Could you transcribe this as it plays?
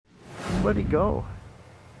Where'd he go?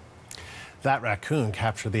 That raccoon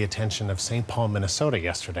captured the attention of St. Paul, Minnesota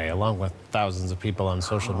yesterday, along with thousands of people on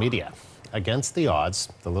social media. Against the odds,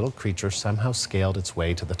 the little creature somehow scaled its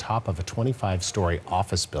way to the top of a 25-story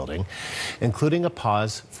office building, including a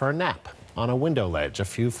pause for a nap on a window ledge a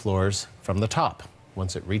few floors from the top.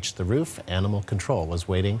 Once it reached the roof, animal control was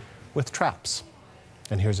waiting with traps.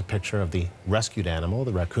 And here's a picture of the rescued animal.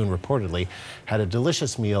 The raccoon reportedly had a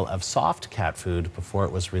delicious meal of soft cat food before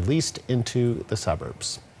it was released into the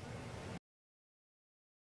suburbs.